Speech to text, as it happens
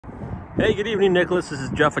Hey, good evening, Nicholas. This is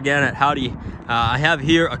Jeff again at Howdy. I have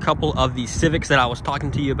here a couple of the Civics that I was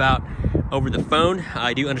talking to you about over the phone.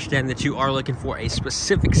 I do understand that you are looking for a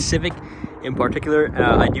specific Civic in particular.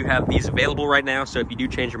 I do have these available right now, so if you do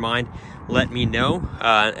change your mind, let me know,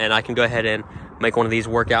 and I can go ahead and make one of these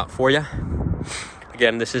work out for you.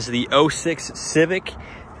 Again, this is the 06 Civic,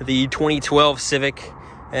 the 2012 Civic,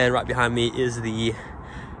 and right behind me is the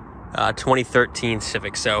 2013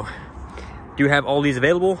 Civic. So do have all these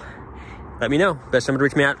available. Let me know. Best number to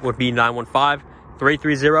reach me at would be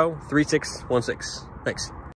 915-330-3616. Thanks.